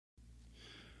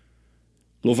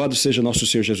Louvado seja nosso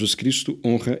Senhor Jesus Cristo,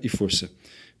 honra e força.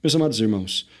 Meus amados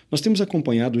irmãos, nós temos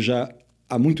acompanhado já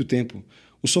há muito tempo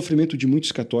o sofrimento de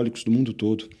muitos católicos do mundo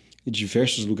todo, em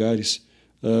diversos lugares,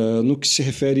 no que se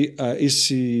refere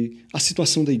à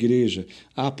situação da Igreja,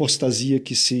 à apostasia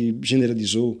que se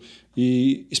generalizou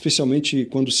e especialmente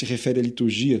quando se refere à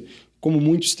liturgia, como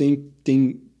muitos têm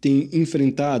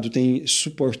enfrentado, têm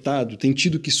suportado, têm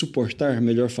tido que suportar,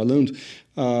 melhor falando,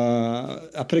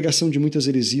 a pregação de muitas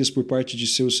heresias por parte de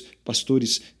seus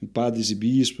pastores, padres e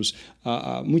bispos,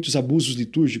 muitos abusos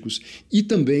litúrgicos e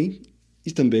também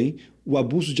o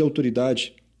abuso de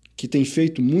autoridade que tem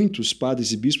feito muitos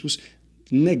padres e bispos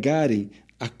negarem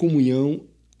a comunhão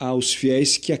aos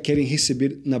fiéis que a querem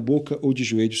receber na boca ou de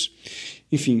joelhos.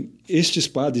 Enfim, estes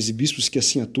padres e bispos que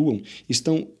assim atuam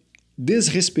estão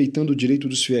desrespeitando o direito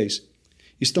dos fiéis,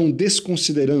 estão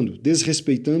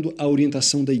desrespeitando a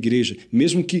orientação da Igreja,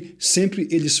 mesmo que sempre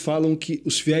eles falam que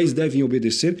os fiéis devem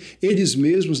obedecer, eles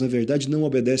mesmos, na verdade, não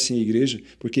obedecem à Igreja,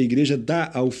 porque a Igreja dá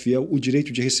ao fiel o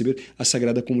direito de receber a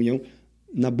Sagrada Comunhão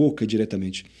na boca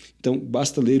diretamente. Então,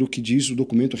 basta ler o que diz o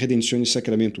documento Redemptione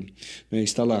Sacramentum,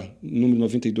 está lá, número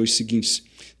 92 seguintes.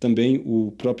 Também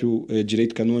o próprio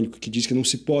direito canônico, que diz que não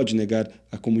se pode negar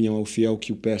a comunhão ao fiel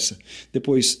que o peça.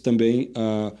 Depois, também,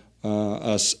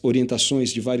 as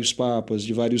orientações de vários papas,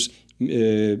 de vários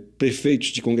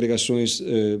prefeitos de congregações,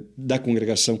 da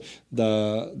congregação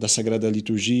da Sagrada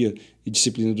Liturgia e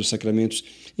Disciplina dos Sacramentos.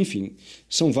 Enfim,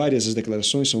 são várias as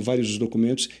declarações, são vários os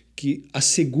documentos que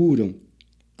asseguram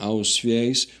aos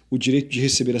fiéis o direito de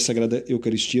receber a Sagrada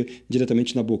Eucaristia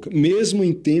diretamente na boca, mesmo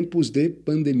em tempos de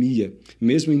pandemia,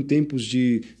 mesmo em tempos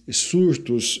de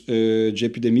surtos de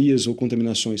epidemias ou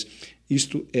contaminações.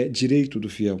 Isto é direito do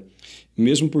fiel,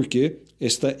 mesmo porque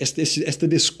esta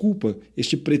desculpa,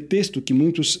 este pretexto que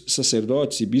muitos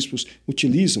sacerdotes e bispos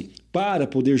utilizam para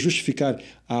poder justificar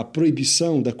a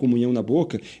proibição da comunhão na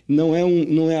boca, não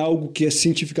é algo que é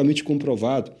cientificamente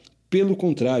comprovado. Pelo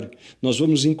contrário, nós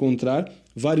vamos encontrar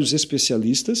vários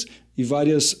especialistas e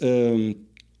várias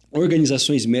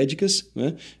organizações médicas,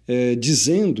 né,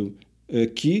 dizendo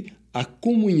que a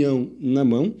comunhão na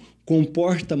mão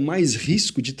comporta mais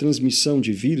risco de transmissão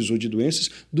de vírus ou de doenças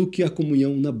do que a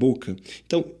comunhão na boca.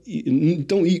 Então,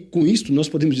 com isto, nós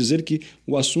podemos dizer que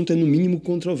o assunto é, no mínimo,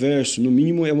 controverso, no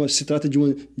mínimo se trata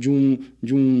de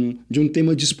um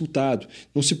tema disputado.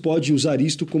 Não se pode usar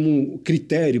isto como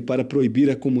critério para proibir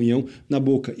a comunhão na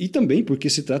boca. E também porque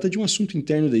se trata de um assunto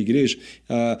interno da Igreja.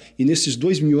 E nesses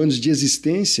 2000 anos de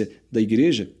existência da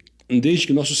Igreja, desde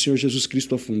que nosso Senhor Jesus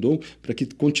Cristo afundou para que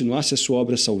continuasse a sua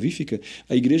obra salvífica,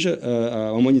 a Igreja,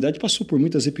 a humanidade passou por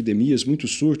muitas epidemias,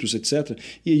 muitos surtos, etc.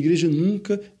 E a Igreja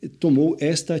nunca tomou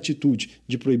esta atitude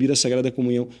de proibir a Sagrada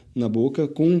Comunhão na boca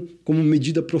como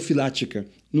medida profilática.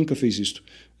 Nunca fez isto.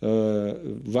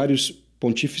 Vários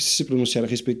pontífices se pronunciaram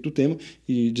a respeito do tema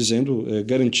e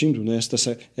garantindo, né,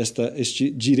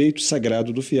 este direito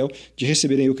sagrado do fiel de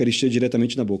receber a Eucaristia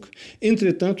diretamente na boca.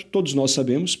 Entretanto, todos nós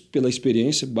sabemos, pela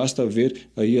experiência, basta ver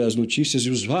aí as notícias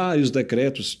e os vários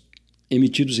decretos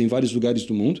emitidos em vários lugares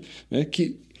do mundo, né,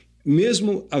 que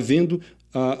mesmo havendo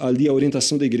ali a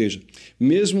orientação da Igreja,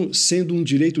 mesmo sendo um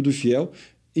direito do fiel,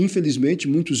 infelizmente,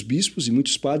 muitos bispos e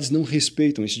muitos padres não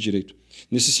respeitam esse direito.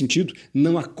 Nesse sentido,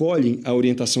 não acolhem a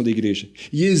orientação da Igreja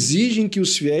e exigem que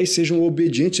os fiéis sejam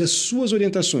obedientes às suas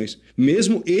orientações,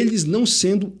 mesmo eles não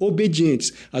sendo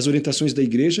obedientes às orientações da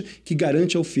Igreja, que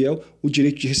garante ao fiel o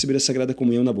direito de receber a Sagrada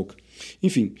Comunhão na boca.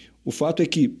 Enfim, o fato é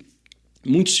que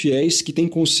muitos fiéis que têm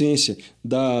consciência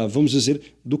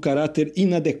do caráter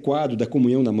inadequado da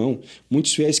comunhão na mão,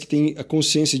 muitos fiéis que têm a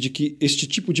consciência de que este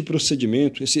tipo de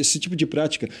procedimento, esse tipo de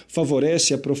prática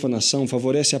favorece a profanação,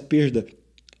 favorece a perda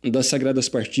das sagradas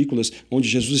partículas, onde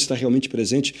Jesus está realmente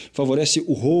presente, favorece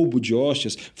o roubo de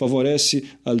hóstias, favorece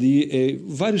ali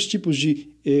vários tipos de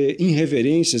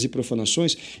irreverências e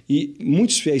profanações, e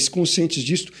muitos fiéis conscientes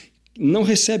disto não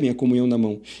recebem a comunhão na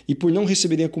mão. E por não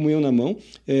receberem a comunhão na mão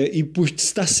e por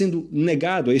estar sendo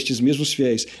negado a estes mesmos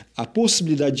fiéis a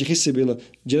possibilidade de recebê-la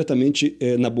diretamente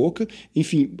na boca,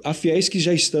 enfim, há fiéis que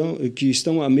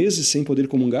estão há meses sem poder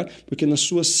comungar, porque nas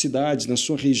suas cidades, na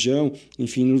sua região,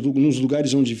 enfim, nos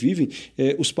lugares onde vivem,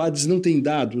 os padres não têm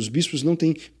dado, os bispos não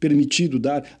têm permitido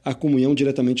dar a comunhão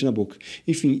diretamente na boca.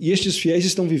 Enfim, e estes fiéis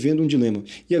estão vivendo um dilema.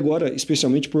 E agora,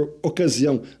 especialmente por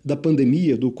ocasião da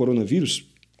pandemia do coronavírus,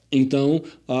 então,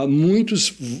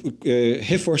 muitos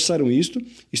reforçaram isto,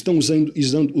 estão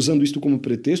usando isto como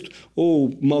pretexto, ou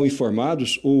mal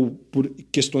informados, ou por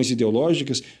questões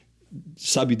ideológicas,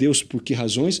 sabe Deus por que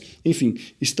razões, enfim,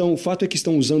 o fato é que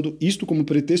estão usando isto como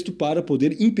pretexto para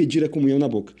poder impedir a comunhão na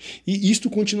boca. E isto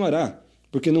continuará,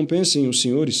 porque não pensem os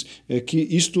senhores que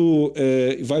isto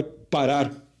vai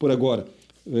parar por agora.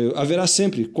 Haverá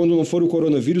sempre, quando não for o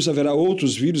coronavírus, haverá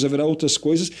outros vírus, haverá outras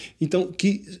coisas, então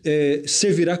que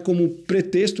servirá como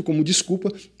pretexto, como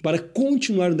desculpa para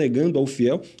continuar negando ao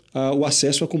fiel o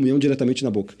acesso à comunhão diretamente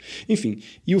na boca. Enfim,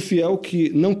 e o fiel que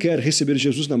não quer receber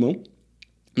Jesus na mão,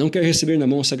 não quer receber na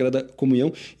mão a Sagrada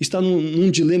Comunhão, está num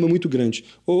dilema muito grande.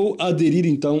 Ou aderir,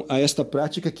 então, a esta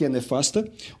prática que é nefasta,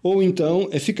 ou então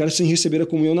ficar sem receber a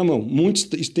comunhão na mão. Muitos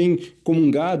têm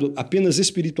comungado apenas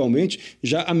espiritualmente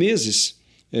já há meses.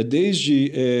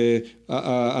 Desde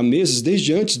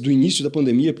antes do início da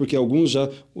pandemia, porque alguns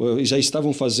já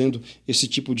estavam fazendo esse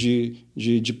tipo de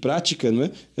prática, não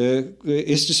é?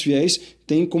 Estes fiéis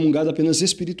têm comungado apenas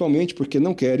espiritualmente, porque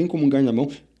não querem comungar na mão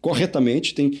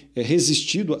corretamente, têm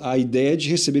resistido à ideia de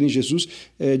receberem Jesus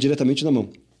diretamente na mão.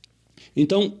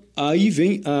 Então, aí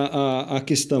vem a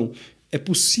questão. É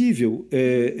possível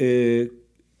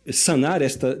sanar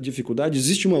esta dificuldade?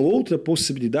 Existe uma outra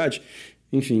possibilidade?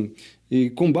 Enfim, e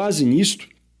com base nisto,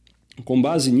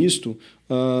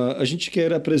 a gente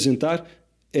quer apresentar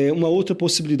uma outra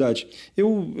possibilidade.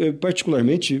 Eu,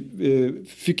 particularmente,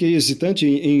 fiquei hesitante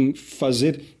em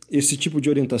fazer esse tipo de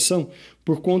orientação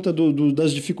por conta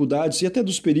das dificuldades e até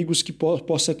dos perigos que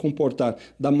possa comportar,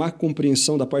 da má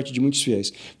compreensão da parte de muitos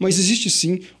fiéis. Mas existe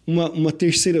sim uma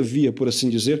terceira via, por assim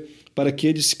dizer, para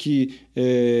aqueles que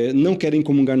não querem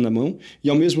comungar na mão e,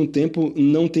 ao mesmo tempo,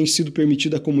 não tem sido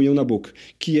permitida a comunhão na boca,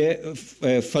 que é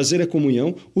fazer a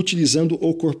comunhão utilizando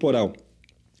o corporal.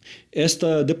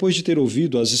 Depois de ter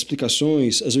ouvido as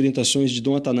explicações, as orientações de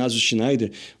Dom Atanásio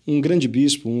Schneider, um grande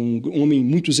bispo, um homem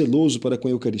muito zeloso para com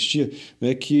a Eucaristia,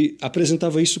 né, que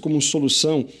apresentava isso como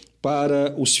solução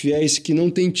para os fiéis que não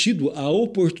têm tido a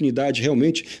oportunidade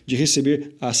realmente de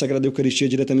receber a Sagrada Eucaristia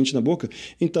diretamente na boca.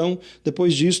 Então,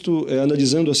 depois disto,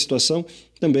 analisando a situação,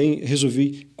 também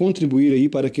resolvi contribuir aí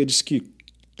para aqueles que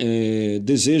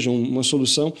desejam uma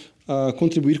solução, a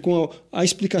contribuir com a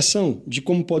explicação de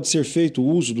como pode ser feito o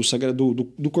uso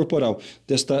do corporal,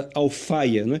 desta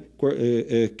alfaia, né,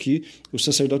 que os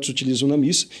sacerdotes utilizam na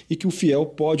missa e que o fiel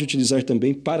pode utilizar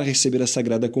também para receber a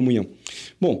Sagrada Comunhão.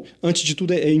 Bom, antes de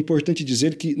tudo é importante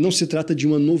dizer que não se trata de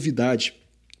uma novidade,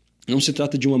 não se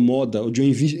trata de uma moda ou de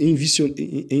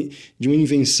uma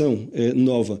invenção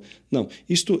nova. Não,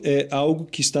 isto é algo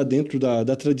que está dentro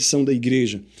da tradição da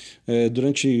Igreja.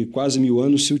 Durante quase 1000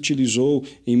 anos se utilizou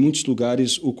em muitos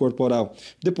lugares o corporal.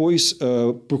 Depois,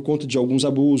 por conta de alguns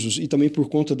abusos e também por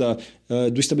conta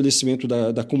do estabelecimento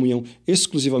da comunhão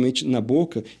exclusivamente na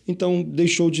boca, então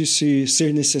deixou de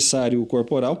ser necessário o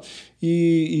corporal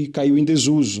e caiu em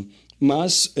desuso.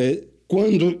 Mas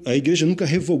quando a Igreja nunca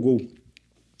revogou,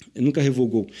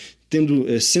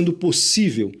 sendo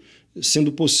possível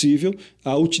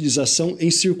a utilização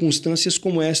em circunstâncias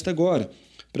como esta agora,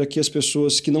 para que as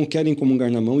pessoas que não querem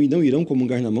comungar na mão e não irão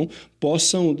comungar na mão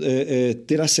possam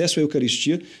ter acesso à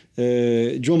Eucaristia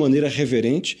de uma maneira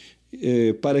reverente,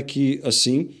 para que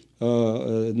assim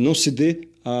não se dê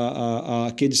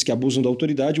àqueles que abusam da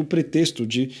autoridade o pretexto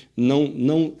de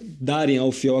não darem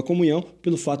ao fiel a comunhão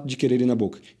pelo fato de quererem na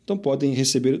boca. Então podem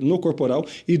receber no corporal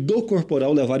e do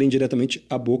corporal levarem diretamente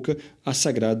à boca a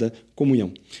Sagrada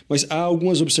Comunhão. Mas há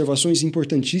algumas observações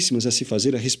importantíssimas a se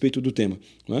fazer a respeito do tema,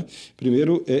 não é?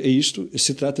 Primeiro, isto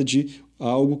se trata de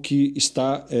algo que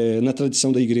está na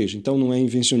tradição da Igreja, então não é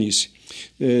invencionice.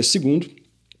 Segundo,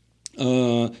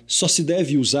 só se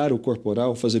deve usar o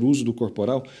corporal, fazer uso do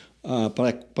corporal,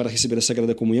 para receber a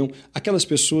Sagrada Comunhão, aquelas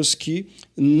pessoas que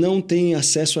não têm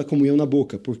acesso à comunhão na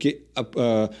boca, porque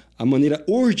a maneira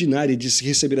ordinária de se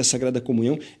receber a Sagrada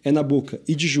Comunhão é na boca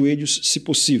e de joelhos, se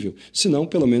possível, se não,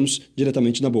 pelo menos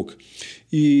diretamente na boca.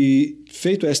 E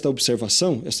feito estas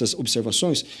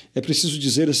observações, é preciso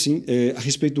dizer assim a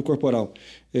respeito do corporal,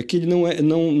 que ele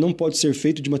não pode ser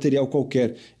feito de material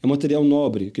qualquer, é material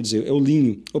nobre, quer dizer, é o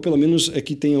linho, ou pelo menos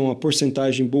que tenha uma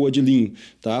porcentagem boa de linho,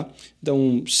 tá?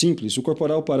 Então, simples, o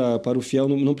corporal para o fiel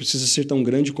não precisa ser tão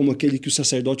grande como aquele que o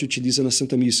sacerdote utiliza na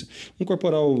Santa Missa. Um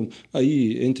corporal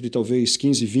aí entre talvez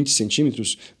 15 e 20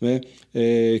 centímetros, né,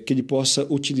 que ele possa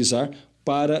utilizar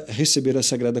para receber a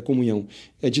Sagrada Comunhão.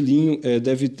 É de linho,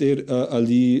 deve ter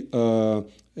ali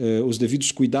os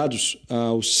devidos cuidados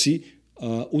ao se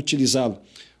utilizá-lo.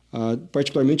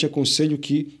 Particularmente aconselho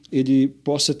que ele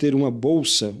possa ter uma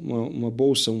bolsa,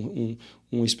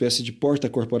 uma espécie de porta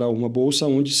corporal, uma bolsa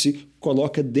onde se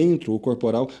coloca dentro o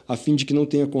corporal, a fim de que não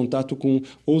tenha contato com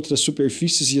outras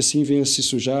superfícies e assim venha se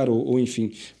sujar ou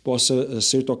enfim, possa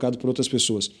ser tocado por outras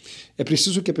pessoas. É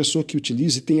preciso que a pessoa que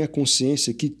utilize tenha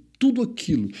consciência que tudo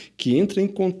aquilo que entra em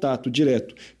contato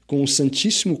direto com o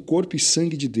Santíssimo Corpo e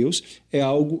Sangue de Deus é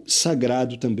algo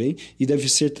sagrado também e deve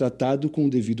ser tratado com o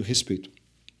devido respeito.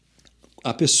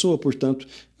 A pessoa, portanto,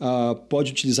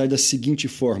 pode utilizar da seguinte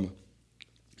forma.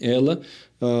 Ela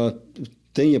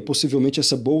tenha possivelmente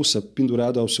essa bolsa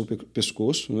pendurada ao seu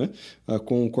pescoço, né,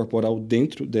 com o corporal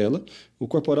dentro dela. O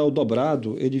corporal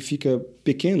dobrado, ele fica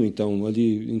pequeno, então,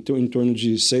 ali em torno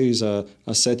de 6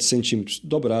 a 7 centímetros,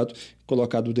 dobrado,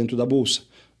 colocado dentro da bolsa.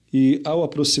 E ao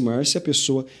aproximar-se, a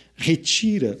pessoa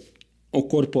retira o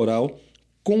corporal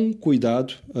com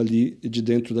cuidado ali de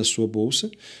dentro da sua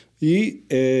bolsa e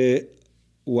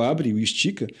o abre, o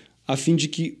estica, a fim de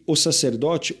que o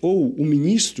sacerdote ou o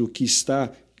ministro que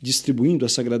está distribuindo a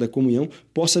Sagrada Comunhão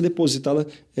possa depositá-la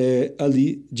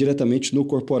ali diretamente no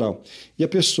corporal. E a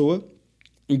pessoa,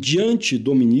 diante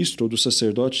do ministro ou do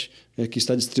sacerdote que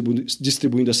está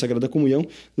distribuindo a Sagrada Comunhão,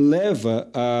 leva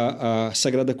a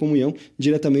Sagrada Comunhão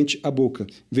diretamente à boca.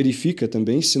 Verifica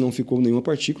também se não ficou nenhuma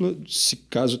partícula, se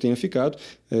caso tenha ficado,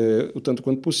 o tanto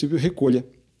quanto possível, recolha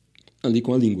ali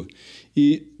com a língua.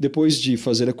 E depois de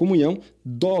fazer a comunhão,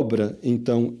 dobra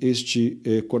então este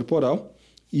corporal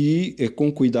e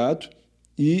com cuidado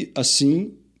e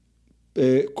assim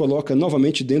coloca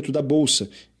novamente dentro da bolsa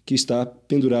que está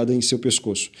pendurada em seu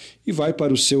pescoço e vai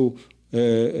para o seu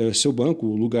banco,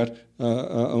 o lugar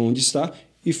onde está,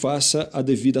 e faça a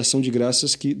devida ação de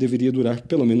graças que deveria durar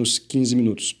pelo menos 15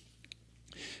 minutos.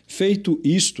 Feito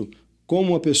isto,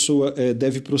 como a pessoa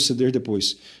deve proceder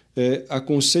depois?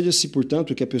 Aconselha-se,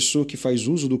 portanto, que a pessoa que faz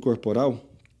uso do corporal,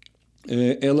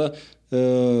 ela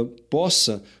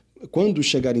possa, quando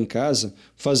chegar em casa,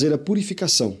 fazer a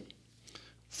purificação.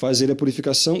 Fazer a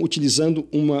purificação utilizando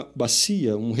uma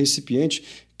bacia, um recipiente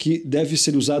que deve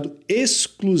ser usado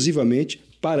exclusivamente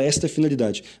para esta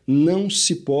finalidade. Não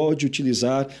se pode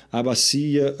utilizar a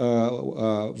bacia,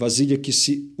 a vasilha que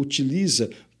se utiliza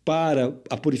para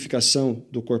a purificação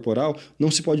do corporal,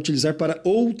 não se pode utilizar para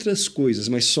outras coisas,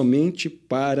 mas somente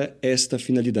para esta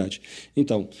finalidade.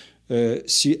 Então,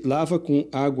 se lava com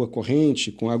água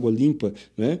corrente, com água limpa,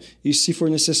 né? E se for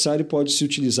necessário pode-se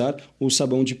utilizar o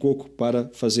sabão de coco para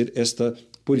fazer esta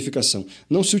purificação.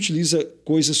 Não se utiliza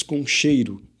coisas com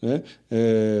cheiro, né?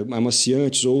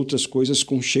 Amaciantes ou outras coisas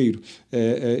com cheiro.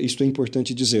 Isto é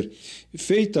importante dizer.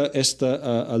 Feita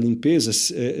a limpeza,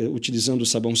 utilizando o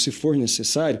sabão se for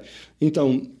necessário,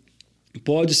 então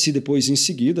pode-se depois em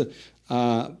seguida,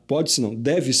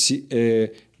 deve-se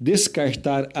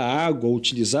descartar a água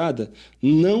utilizada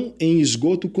não em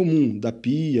esgoto comum da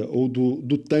pia ou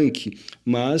do tanque,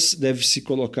 mas deve-se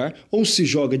colocar, ou se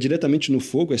joga diretamente no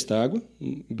fogo esta água,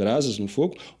 brasas no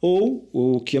fogo, ou,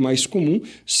 o que é mais comum,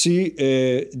 se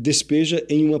despeja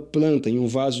em uma planta, em um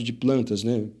vaso de plantas,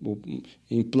 né?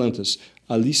 Em plantas.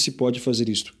 Ali se pode fazer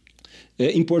isto.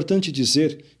 É importante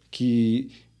dizer que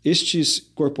estes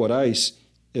corporais,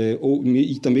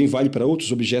 e também vale para outros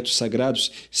objetos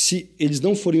sagrados, se eles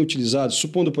não forem utilizados,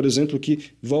 supondo, por exemplo, que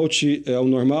volte ao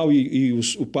normal e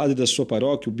o padre da sua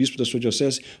paróquia, o bispo da sua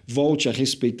diocese, volte a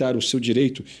respeitar o seu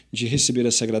direito de receber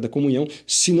a Sagrada Comunhão,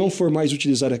 se não for mais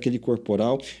utilizar aquele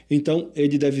corporal, então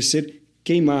ele deve ser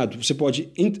queimado. Você pode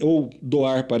ou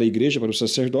doar para a igreja, para o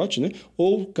sacerdote, né?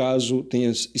 Ou caso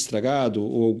tenha estragado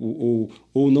ou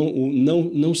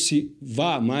não se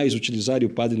vá mais utilizar e o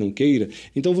padre não queira,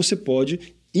 então você pode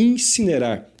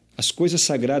incinerar. As coisas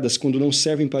sagradas, quando não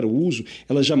servem para o uso,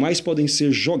 elas jamais podem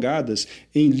ser jogadas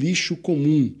em lixo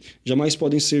comum, jamais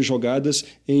podem ser jogadas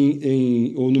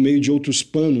ou no meio de outros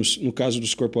panos, no caso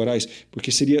dos corporais,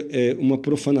 porque seria uma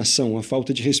profanação, uma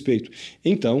falta de respeito.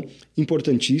 Então,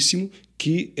 importantíssimo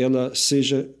que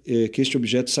que este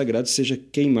objeto sagrado seja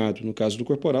queimado, no caso do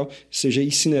corporal, seja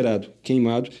incinerado,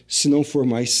 queimado, se não for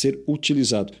mais ser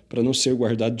utilizado, para não ser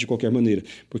guardado de qualquer maneira,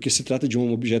 porque se trata de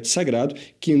um objeto sagrado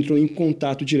que entrou em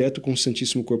contato direto com o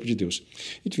Santíssimo Corpo de Deus.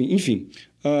 Enfim,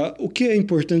 o que é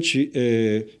importante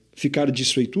ficar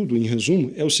disso aí tudo, em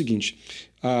resumo, é o seguinte: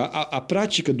 a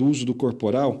prática do uso do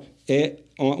corporal é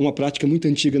uma prática muito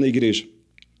antiga na Igreja.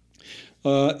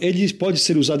 Ele pode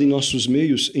ser usado em nossos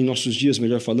meios, em nossos dias,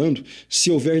 melhor falando, se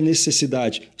houver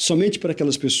necessidade, somente para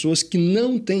aquelas pessoas que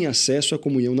não têm acesso à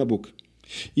comunhão na boca.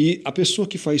 E a pessoa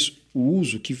que faz o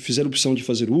uso, que fizer a opção de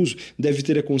fazer o uso, deve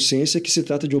ter a consciência que se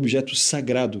trata de um objeto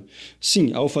sagrado. Sim,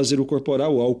 ao fazer o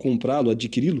corporal, ao comprá-lo,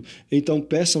 adquiri-lo, então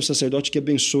peça ao sacerdote que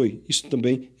abençoe. Isso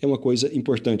também é uma coisa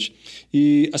importante.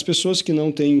 E as pessoas que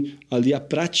não têm ali a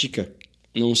prática,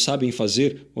 não sabem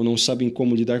fazer ou não sabem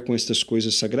como lidar com estas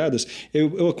coisas sagradas,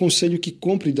 eu aconselho que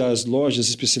compre das lojas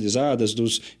especializadas,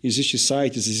 existem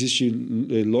sites, existem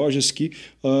lojas que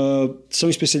são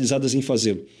especializadas em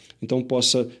fazê-lo. Então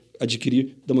possa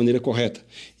adquirir da maneira correta.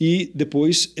 E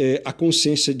depois a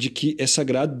consciência de que é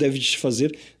sagrado deve te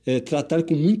fazer tratar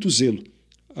com muito zelo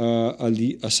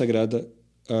ali a Sagrada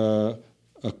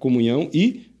a comunhão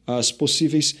e as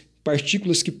possíveis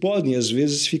partículas que podem, às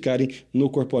vezes, ficarem no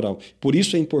corporal. Por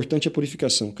isso é importante a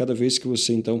purificação. Cada vez que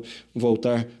você, então,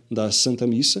 voltar da Santa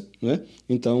Missa, né?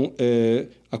 Então,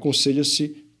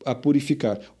 aconselha-se a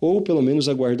purificar, ou pelo menos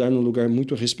aguardar num lugar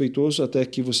muito respeitoso até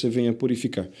que você venha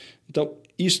purificar. Então,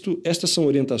 estas são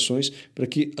orientações para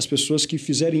que as pessoas que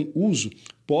fizerem uso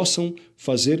possam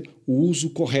fazer o uso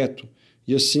correto.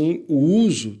 E assim, o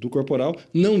uso do corporal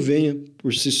não venha,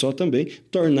 por si só também,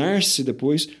 tornar-se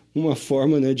depois uma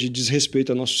forma, né, de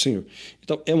desrespeito a Nosso Senhor.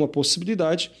 Então, é uma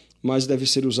possibilidade, mas deve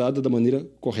ser usada da maneira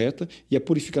correta e a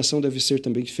purificação deve ser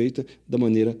também feita da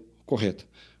maneira correta.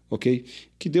 Ok?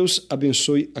 Que Deus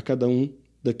abençoe a cada um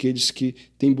daqueles que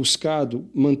têm buscado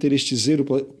manter este zelo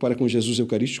para com Jesus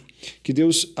Eucarístico. Que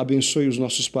Deus abençoe os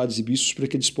nossos padres e bispos para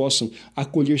que eles possam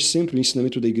acolher sempre o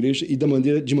ensinamento da Igreja e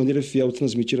de maneira fiel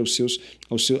transmitir às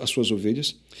suas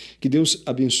ovelhas. Que Deus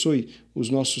abençoe os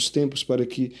nossos tempos para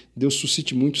que Deus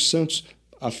suscite muitos santos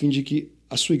a fim de que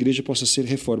a sua Igreja possa ser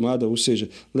reformada, ou seja,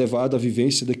 levada à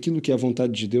vivência daquilo que é a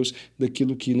vontade de Deus,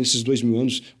 daquilo que nesses 2000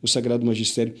 anos o Sagrado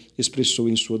Magistério expressou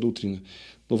em sua doutrina.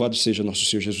 Louvado seja nosso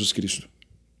Senhor Jesus Cristo.